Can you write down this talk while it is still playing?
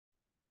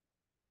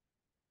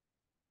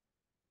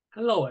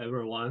Hello,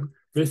 everyone.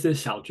 This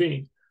is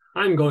Xiaojun.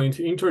 I'm going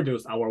to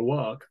introduce our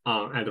work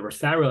on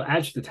adversarial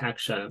edge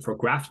detection for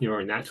graph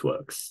neural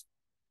networks.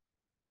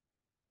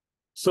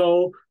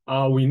 So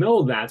we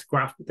know that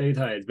graph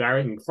data is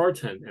very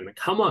important and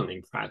common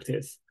in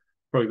practice.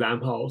 For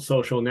example,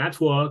 social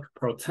network,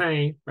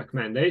 protein,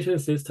 recommendation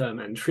system,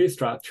 and tree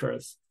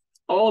structures.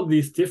 All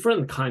these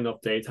different kinds of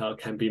data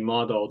can be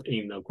modeled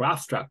in a graph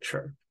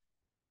structure.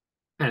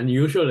 And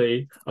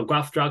usually, a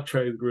graph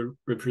structure is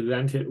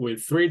represented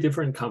with three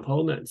different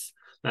components.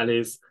 That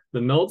is,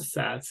 the node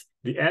sets,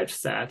 the edge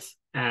sets,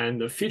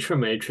 and the feature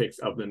matrix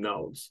of the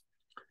nodes.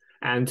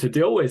 And to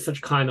deal with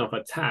such kind of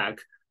attack,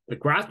 the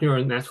graph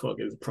neural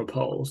network is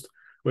proposed,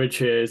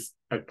 which is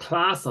a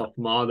class of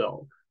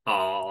model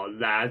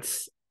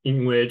that's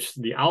in which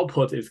the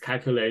output is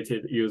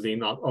calculated using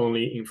not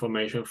only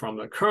information from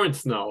the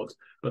current node,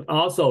 but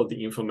also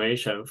the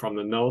information from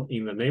the node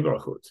in the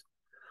neighborhood.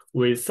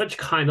 With such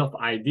kind of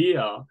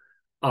idea,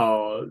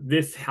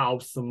 this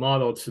helps the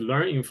model to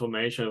learn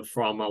information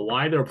from a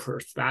wider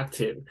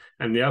perspective,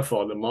 and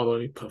therefore the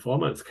modeling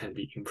performance can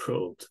be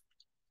improved.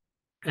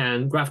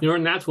 And graph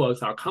neural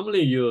networks are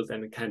commonly used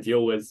and can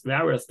deal with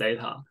various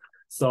data.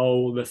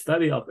 So the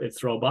study of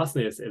its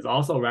robustness is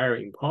also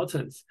very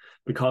important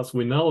because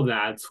we know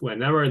that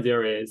whenever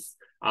there is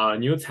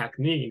new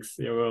techniques,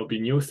 there will be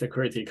new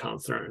security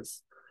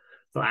concerns.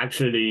 So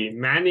actually,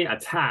 many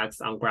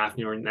attacks on graph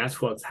neural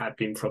networks have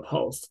been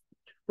proposed.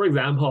 For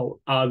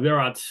example,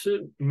 there are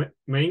two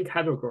main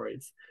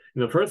categories.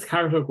 In the first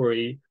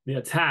category, the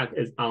attack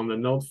is on the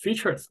node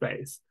feature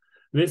space.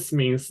 This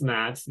means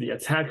that the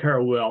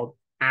attacker will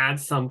add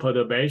some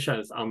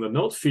perturbations on the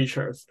node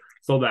features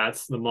so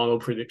that the model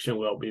prediction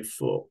will be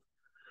full.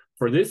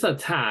 For this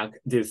attack,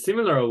 it is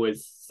similar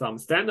with some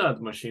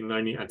standard machine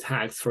learning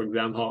attacks, for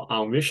example,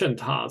 on vision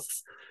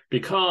tasks,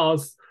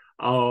 because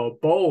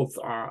both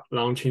are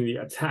launching the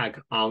attack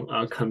on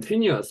a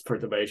continuous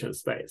perturbation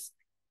space.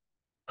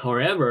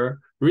 However,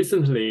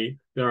 recently,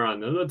 there are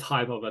another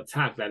type of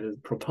attack that is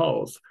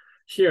proposed.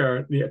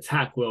 Here, the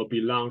attack will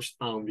be launched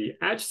on the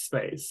edge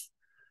space.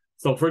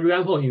 So for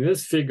example, in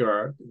this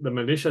figure, the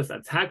malicious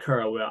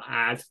attacker will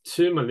add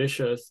two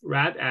malicious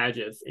red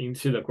edges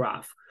into the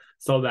graph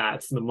so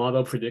that the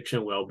model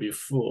prediction will be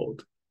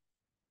fooled.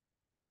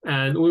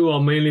 And we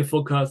will mainly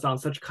focus on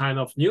such kind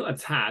of new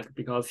attack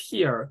because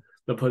here,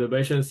 the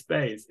perturbation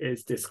space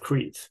is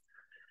discrete.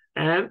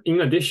 And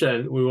in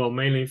addition, we will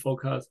mainly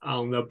focus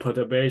on the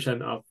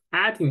perturbation of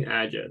adding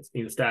edges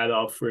instead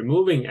of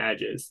removing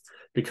edges,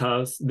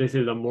 because this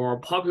is a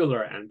more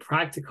popular and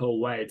practical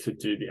way to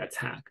do the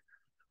attack.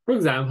 For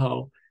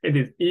example, it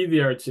is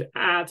easier to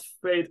add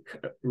fake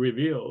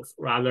reveals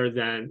rather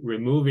than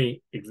removing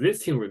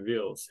existing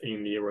reveals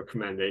in the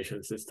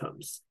recommendation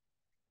systems.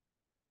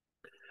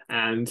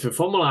 And to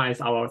formalize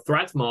our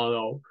threat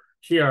model,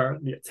 here,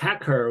 the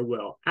attacker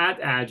will add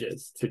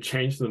edges to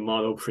change the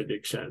model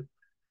prediction.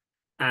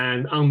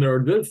 And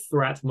under this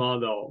threat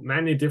model,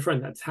 many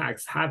different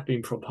attacks have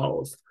been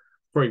proposed.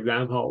 For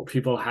example,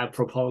 people have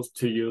proposed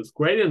to use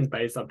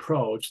gradient-based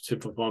approach to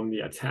perform the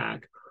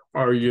attack,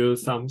 or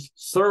use some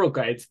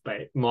surrogate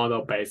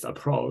model-based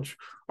approach,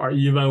 or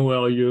even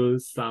will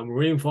use some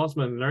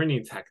reinforcement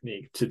learning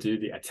technique to do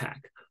the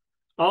attack.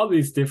 All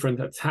these different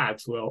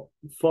attacks will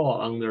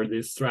fall under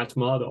this threat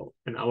model,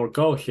 and our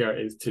goal here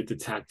is to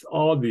detect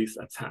all these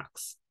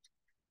attacks.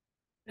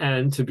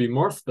 And to be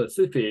more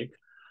specific,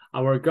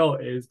 our goal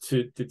is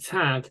to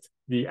detect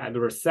the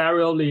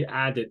adversarially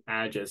added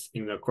edges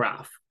in the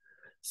graph.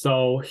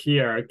 So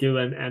here,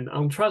 given an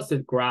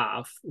untrusted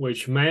graph,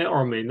 which may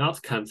or may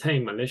not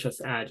contain malicious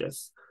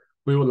edges,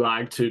 we would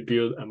like to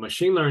build a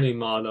machine learning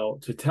model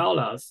to tell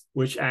us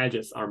which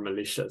edges are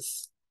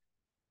malicious.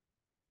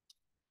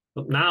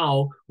 But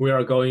now we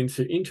are going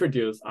to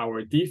introduce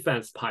our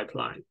defense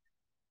pipeline.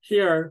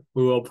 Here,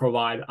 we will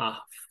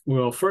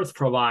first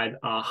provide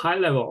a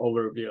high-level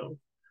overview.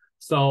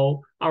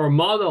 So our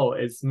model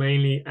is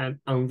mainly an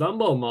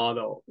ensemble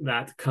model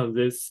that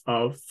consists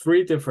of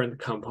three different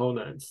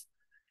components.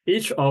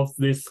 Each of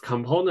these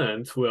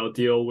components will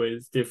deal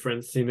with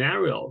different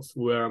scenarios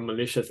where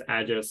malicious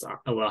edges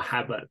will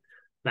happen.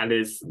 That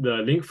is the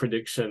link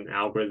prediction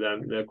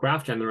algorithm, the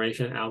graph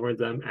generation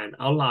algorithm, and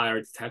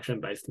outlier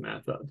detection-based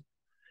method.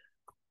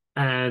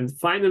 And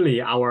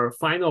finally, our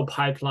final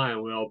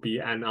pipeline will be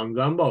an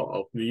ensemble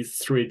of these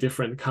three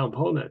different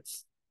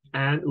components.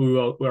 And we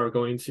are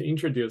going to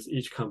introduce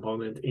each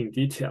component in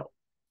detail.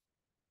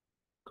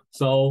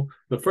 So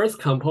the first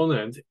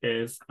component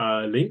is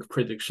a link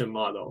prediction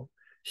model.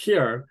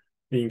 Here,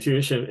 the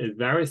intuition is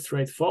very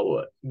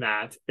straightforward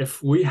that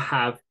if we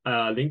have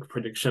a link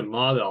prediction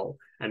model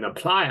and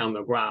apply on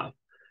the graph,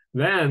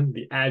 then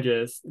the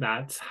edges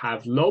that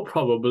have low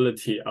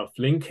probability of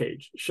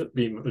linkage should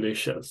be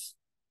malicious.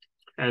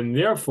 And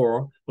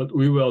therefore, what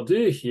we will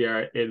do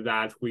here is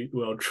that we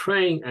will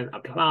train and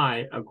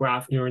apply a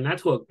graph neural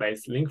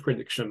network-based link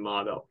prediction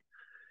model.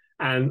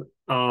 And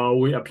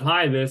we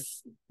apply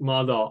this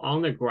model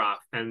on the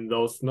graph, and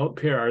those node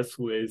pairs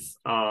with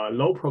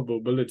low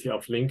probability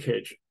of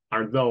linkage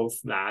are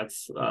those that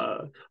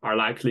are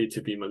likely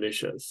to be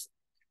malicious.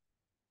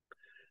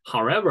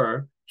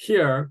 However,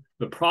 here,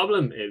 the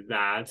problem is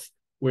that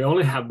we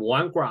only have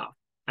one graph,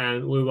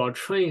 and we will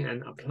train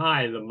and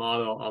apply the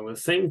model on the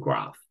same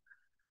graph.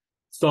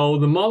 So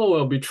the model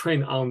will be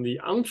trained on the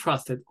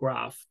untrusted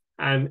graph,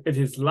 and it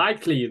is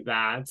likely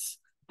that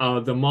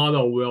the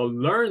model will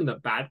learn the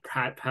bad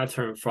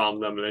pattern from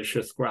the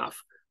malicious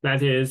graph.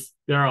 That is,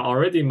 there are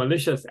already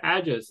malicious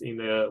edges in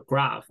the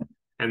graph,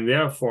 and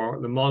therefore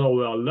the model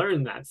will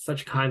learn that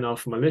such kind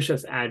of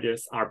malicious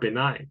edges are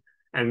benign,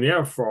 and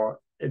therefore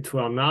it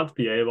will not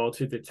be able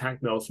to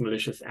detect those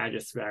malicious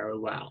edges very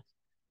well.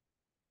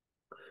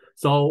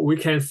 So we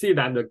can see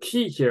that the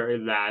key here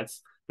is that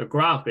the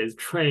graph is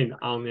trained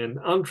on an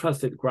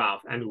untrusted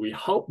graph, and we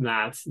hope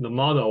that the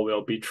model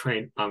will be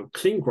trained on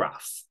clean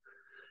graphs.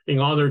 In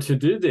order to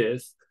do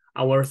this,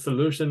 our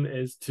solution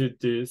is to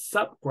do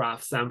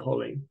subgraph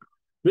sampling.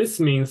 This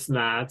means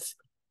that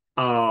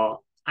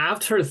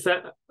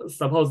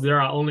suppose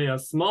there are only a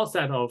small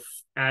set of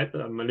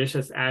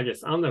malicious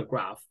edges on the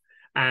graph,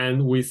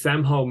 and we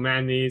sample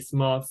many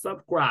small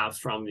subgraphs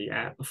from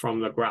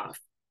the graph.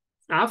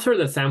 After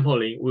the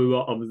sampling, we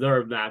will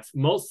observe that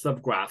most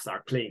subgraphs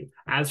are clean,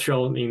 as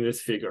shown in this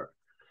figure.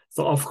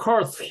 So of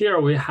course, here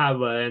we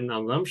have an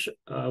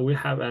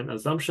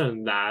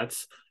assumption that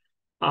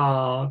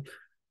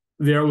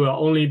there will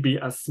only be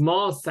a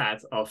small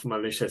set of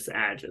malicious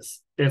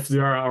edges. If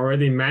there are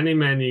already many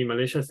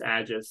malicious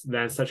edges,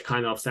 then such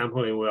kind of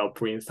sampling will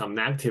bring some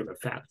negative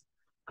effect.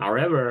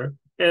 However,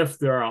 if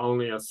there are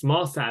only a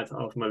small set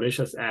of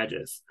malicious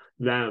edges,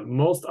 then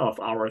most of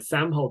our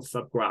sampled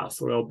subgraphs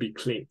will be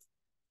clean.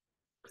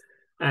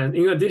 And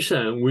in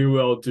addition, we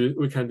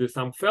can do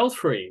some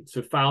filtering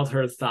to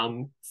filter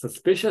some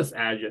suspicious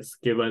edges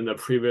given the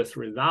previous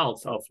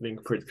results of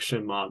link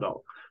prediction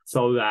model,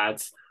 so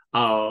that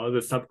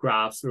the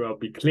subgraphs will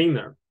be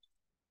cleaner.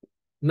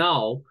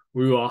 Now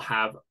we will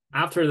have,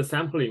 after the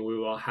sampling, we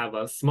will have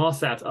a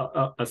set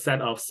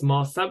of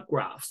small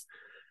subgraphs.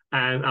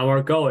 And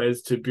our goal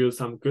is to build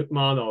some good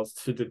models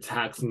to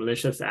detect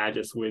malicious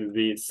edges with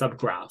these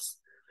subgraphs.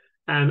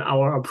 And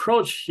our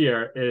approach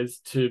here is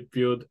to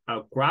build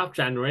a graph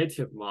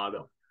generative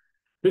model.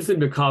 This is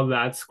because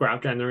that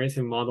graph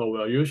generative model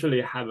will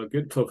usually have a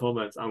good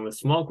performance on the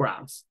small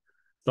graphs.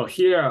 So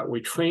here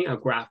we train a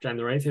graph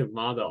generative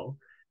model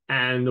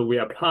and we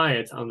apply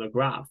it on the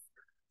graph.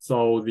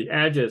 So the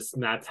edges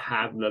that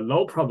have the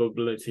low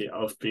probability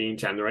of being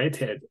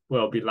generated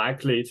will be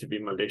likely to be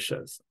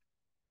malicious.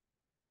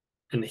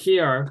 And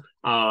here,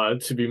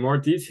 to be more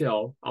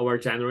detailed, our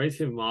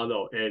generative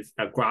model is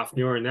a graph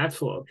neural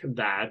network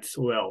that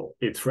will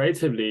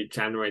iteratively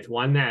generate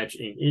one edge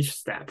in each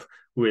step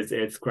with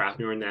its graph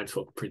neural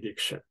network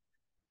prediction.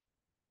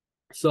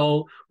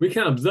 So we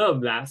can observe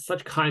that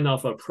such kind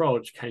of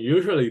approach can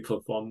usually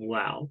perform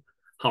well.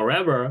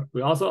 However,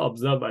 we also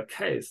observe a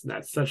case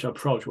that such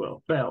approach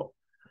will fail.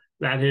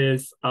 That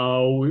is,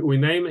 we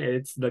name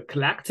it the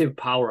collective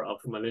power of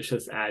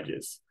malicious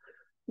edges.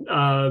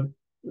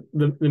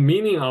 The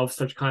meaning of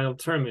such kind of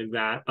term is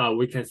that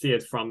we can see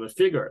it from the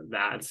figure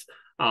that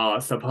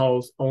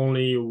suppose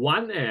only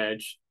one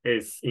edge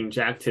is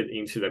injected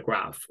into the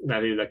graph.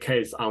 That is the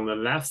case on the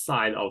left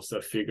side of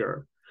the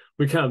figure.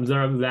 We can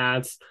observe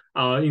that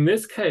in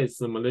this case,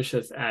 the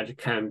malicious edge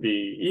can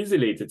be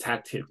easily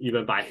detected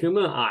even by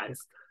human eyes,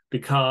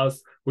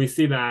 because we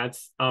see that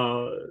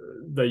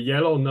the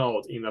yellow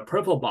node in the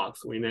purple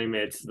box, we name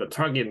it the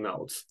target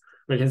node.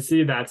 We can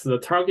see that the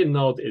target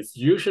node is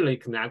usually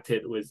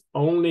connected with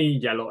only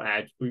yellow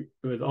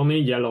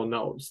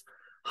nodes.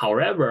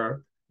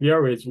 However,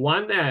 there is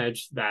one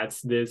edge that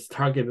this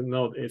target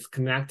node is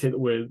connected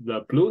with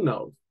the blue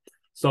node.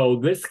 So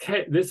this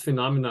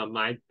phenomenon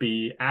might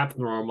be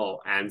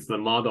abnormal, and the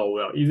model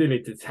will easily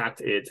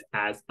detect it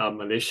as a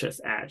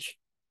malicious edge.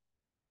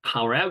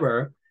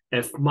 However,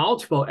 if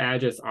multiple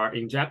edges are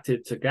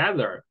injected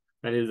together,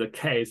 that is the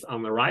case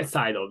on the right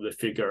side of the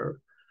figure,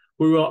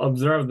 we will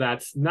observe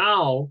that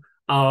now,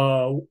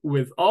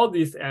 with all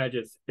these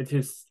edges, it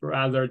is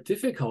rather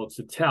difficult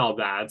to tell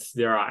that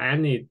there are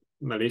any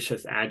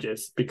malicious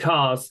edges,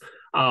 because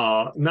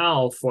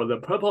now for the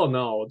purple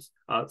node,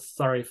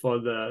 for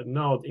the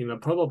node in the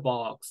purple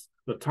box,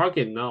 the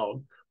target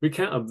node, we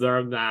can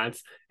observe that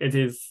it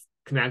is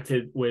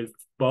connected with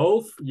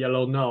both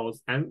yellow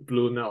nodes and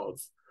blue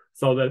nodes.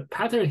 So the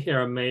pattern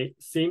here may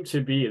seem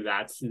to be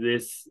that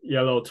this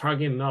yellow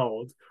target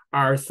node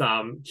are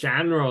some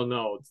general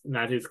nodes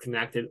that is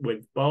connected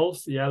with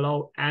both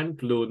yellow and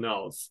blue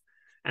nodes.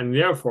 And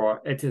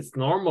therefore, it is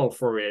normal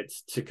for it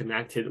to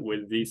connect it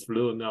with these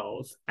blue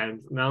nodes,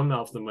 and none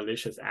of the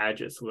malicious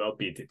edges will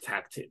be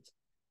detected.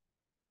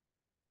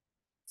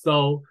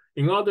 So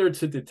in order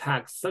to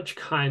detect such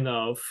kind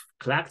of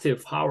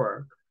collective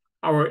power,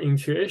 our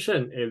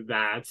intuition is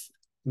that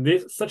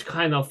such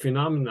kind of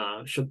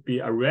phenomena should be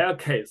a rare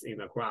case in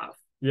the graph.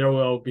 There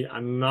will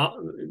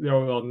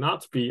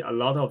not be a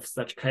lot of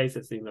such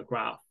cases in the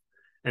graph,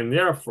 and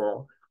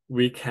therefore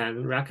we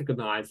can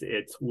recognize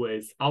it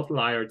with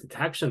outlier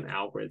detection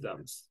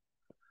algorithms.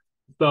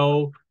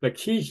 So the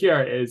key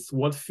here is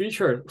what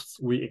features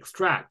we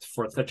extract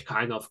for such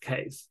kind of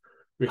case.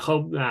 We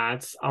hope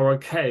that our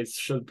case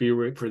should be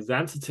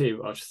representative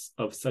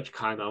of such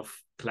kind of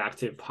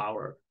collective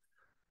power.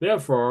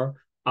 Therefore,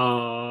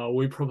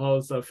 we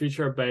propose a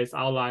feature-based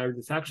outlier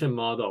detection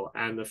model,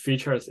 and the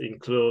features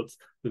include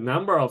the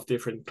number of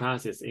different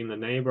classes in the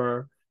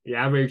neighbor, the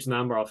average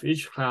number of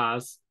each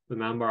class, the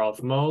number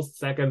of most,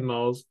 second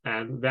most,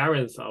 and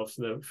variance of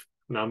the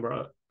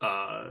number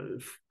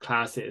of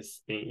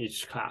classes in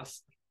each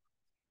class.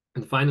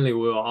 And finally,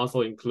 we will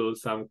also include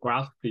some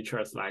graph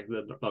features like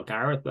the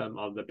logarithm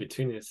of the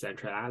betweenness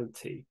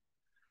centrality.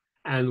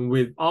 And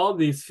with all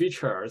these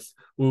features,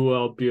 we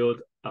will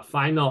build a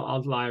final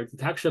outlier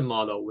detection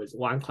model with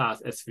one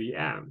class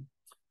SVM.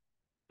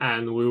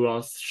 And we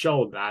will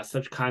show that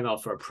such kind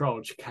of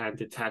approach can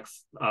detect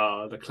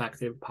the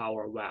collective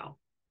power well.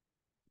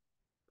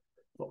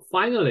 So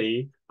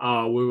finally,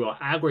 we will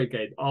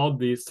aggregate all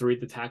these three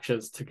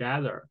detections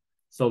together.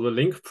 So the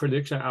link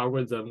prediction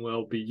algorithm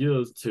will be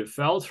used to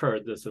filter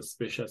the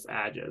suspicious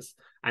edges.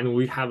 And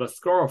we have a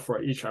score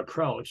for each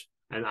approach.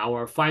 And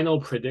our final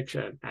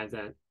prediction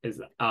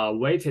is a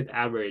weighted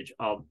average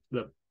of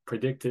the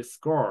predicted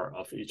score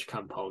of each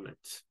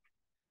component.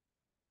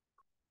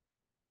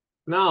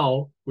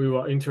 Now we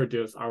will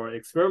introduce our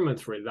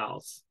experiment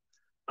results.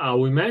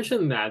 We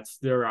mentioned that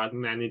there are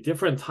many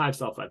different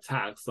types of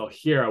attacks. So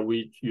here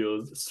we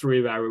use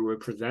three very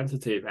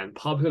representative and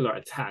popular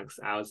attacks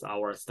as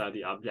our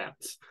study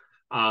objects,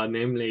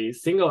 namely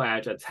single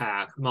edge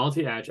attack,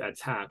 multi-edge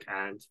attack,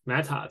 and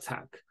meta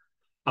attack.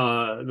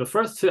 In the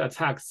first two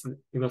attacks,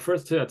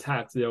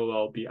 there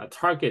will be a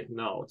target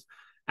node,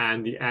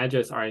 and the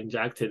edges are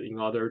injected in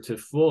order to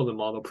fool the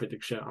model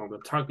prediction on the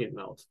target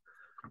node.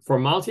 For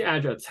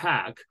multi-edge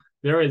attack,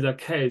 there is a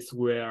case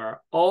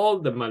where all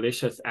the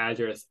malicious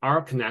edges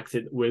are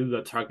connected with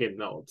the target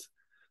node.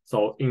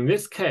 So in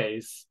this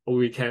case,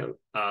 we can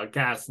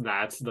guess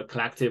that the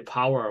collective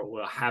power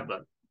will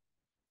happen.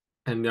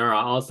 And there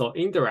are also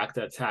indirect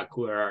attacks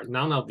where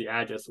none of the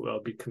edges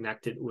will be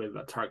connected with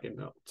the target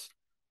node.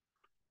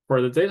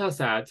 For the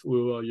dataset,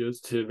 we will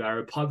use two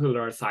very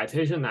popular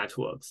citation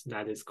networks,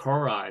 that is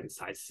Cora and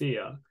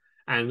Cycia.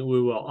 And we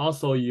will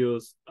also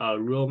use a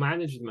rule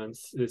management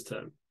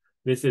system.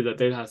 This is a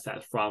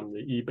dataset from the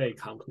eBay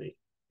company.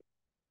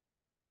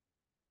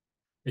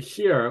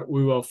 Here,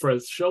 we will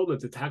first show the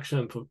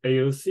detection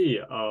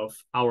AUC of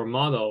our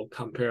model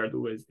compared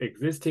with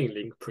existing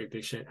link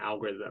prediction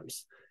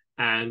algorithms.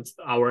 And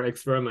our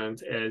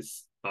experiment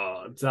is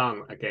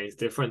done against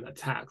different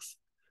attacks.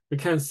 We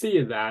can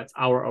see that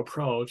our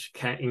approach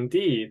can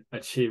indeed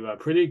achieve a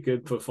pretty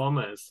good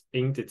performance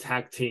in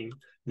detecting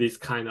these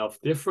kind of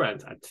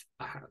different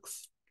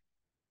attacks.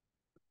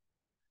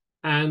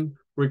 And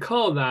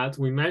recall that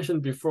we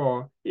mentioned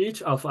before,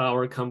 each of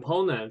our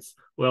components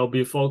will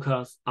be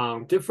focused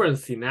on different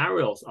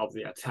scenarios of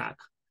the attack.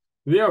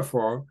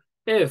 Therefore,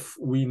 if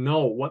we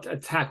know what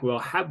attack will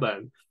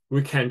happen,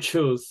 we can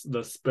choose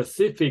the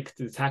specific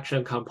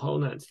detection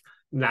component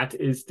that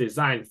is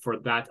designed for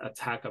that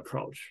attack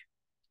approach.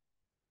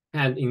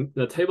 And in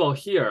the table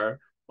here,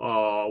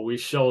 we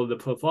show the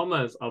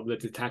performance of the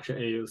detection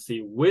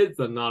AUC with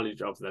the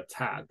knowledge of the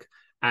attack.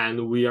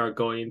 And we are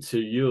going to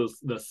use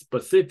the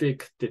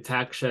specific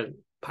detection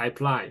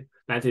pipeline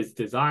that is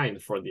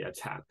designed for the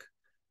attack.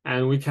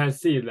 And we can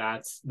see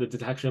that the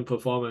detection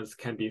performance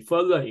can be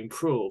further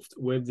improved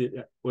with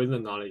the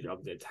knowledge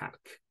of the attack.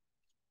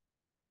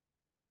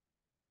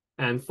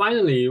 And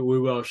finally, we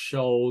will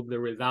show the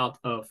result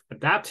of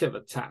adaptive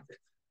attack.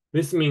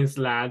 This means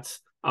that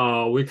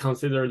we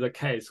consider the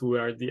case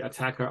where the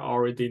attacker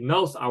already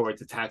knows our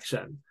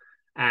detection,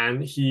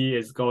 and he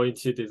is going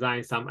to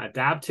design some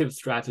adaptive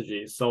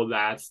strategies so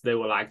that they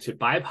would like to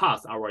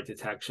bypass our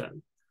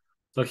detection.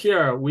 So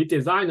here we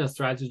design a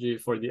strategy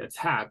for the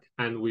attack,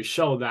 and we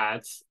show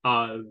that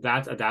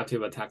that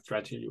adaptive attack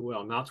strategy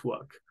will not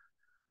work.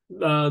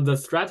 The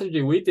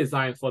strategy we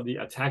design for the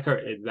attacker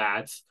is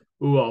that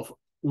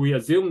we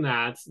assume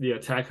that the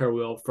attacker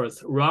will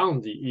first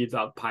run the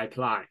EDoG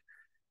pipeline.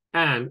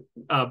 And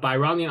by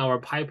running our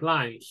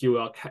pipeline, he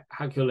will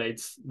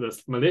calculate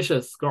the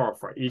malicious score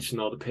for each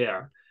node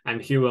pair. And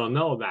he will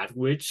know that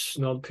which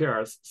node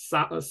pairs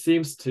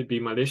seems to be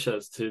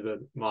malicious to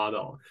the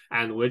model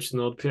and which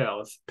node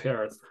pairs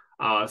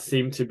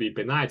seem to be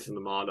benign to the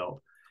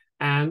model.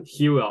 And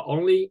he will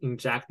only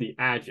inject the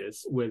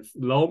edges with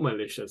low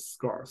malicious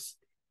scores.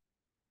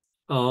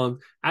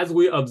 As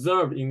we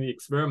observed in the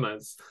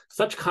experiments,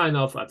 such kind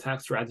of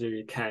attack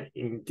strategy can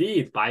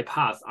indeed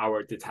bypass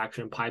our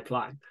detection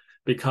pipeline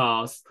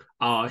because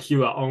he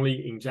will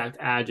only inject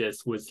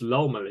edges with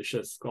low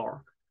malicious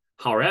score.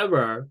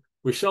 However,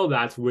 we show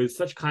that with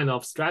such kind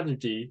of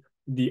strategy,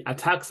 the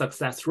attack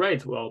success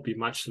rate will be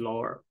much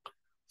lower.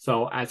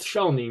 So as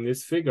shown in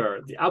this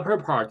figure, the upper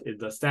part is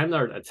the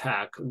standard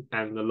attack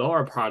and the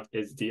lower part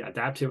is the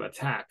adaptive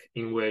attack,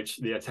 in which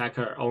the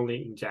attacker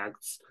only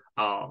injects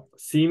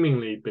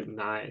seemingly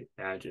benign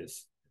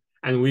edges.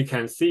 And we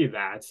can see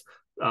that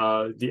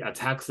the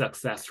attack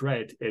success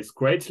rate is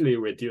greatly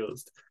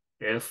reduced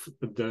if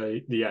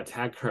the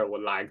attacker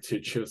would like to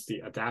choose the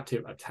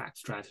adaptive attack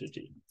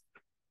strategy.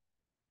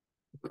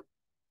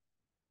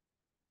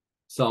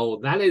 So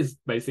that is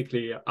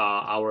basically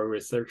our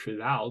research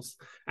results.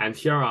 And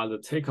here are the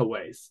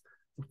takeaways.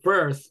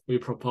 First, we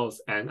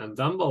propose an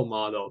ensemble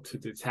model to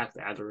detect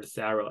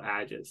adversarial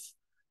edges.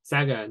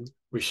 Second,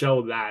 we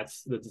show that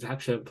the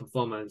detection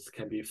performance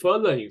can be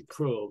further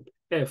improved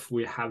if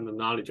we have the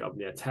knowledge of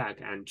the attack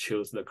and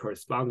choose the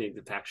corresponding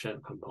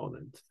detection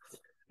component.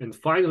 And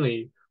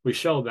finally, we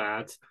show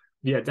that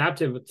the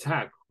adaptive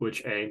attack,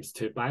 which aims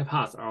to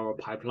bypass our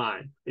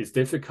pipeline, is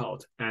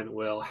difficult and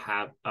will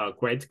have a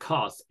great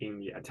cost in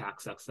the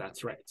attack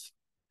success rate.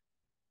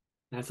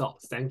 That's all.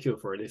 Thank you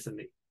for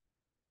listening.